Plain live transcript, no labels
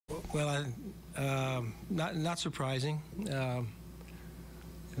Well, not surprising.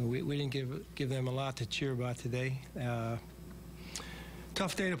 We didn't give them a lot to cheer about today.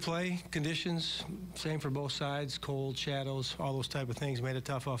 Tough day to play. Conditions, same for both sides. Cold, shadows, all those type of things made it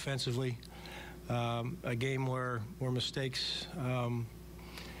tough offensively. A game where mistakes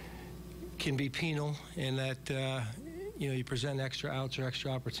can be penal, in that you present extra outs or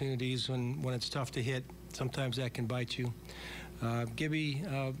extra opportunities when it's tough to hit. Sometimes that can bite you. Gibby,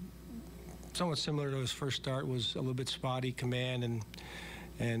 somewhat similar to his first start, was a little bit spotty, command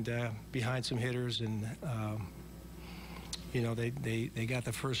and behind some hitters, and they got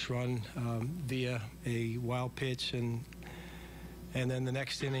the first run via a wild pitch, and then the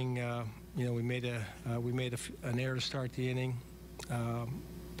next inning, we made an error to start the inning,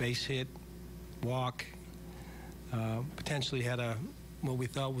 base hit, walk, potentially had what we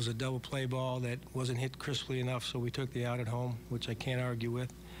thought was a double play ball that wasn't hit crisply enough, so we took the out at home, which I can't argue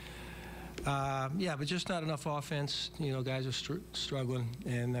with. But just not enough offense. Guys are struggling,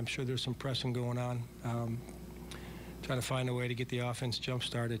 and I'm sure there's some pressing going on. Trying to find a way to get the offense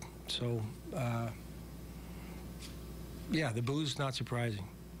jump-started. So, the booze, not surprising.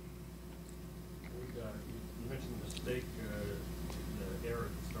 You mentioned the mistake, the error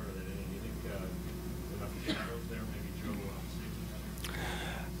at the start of that inning. Do you think enough shadows there, maybe Joe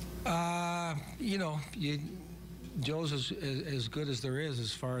Joe's as good as there is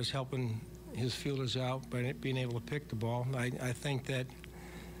as far as helping his fielders out by being able to pick the ball. I think that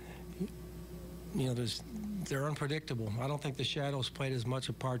they're unpredictable. I don't think the shadows played as much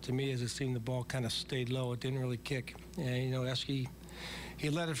a part to me as it seemed the ball kind of stayed low. It didn't really kick. And, Esky, he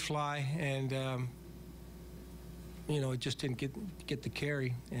let it fly, and it just didn't get the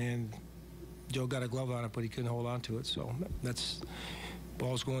carry. And Joe got a glove on it, but he couldn't hold on to it. So that's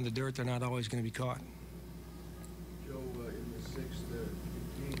balls go in the dirt. They're not always going to be caught. Joe, in the sixth,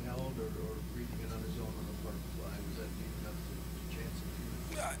 being held or reading it on his own on the park fly, was that deep enough to chance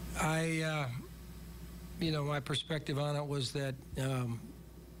it? My perspective on it was that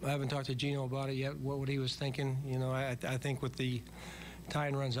I haven't talked to Gino about it yet, what he was thinking. I think with the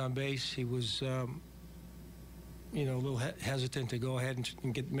tying runs on base, he was, a little hesitant to go ahead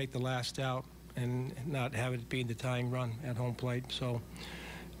and make the last out and not have it be the tying run at home plate. So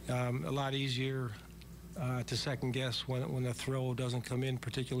a lot easier to second guess when the throw doesn't come in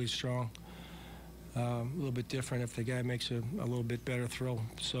particularly strong. A little bit different if the guy makes a little bit better throw.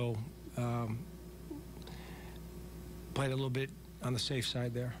 So played a little bit on the safe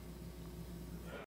side there.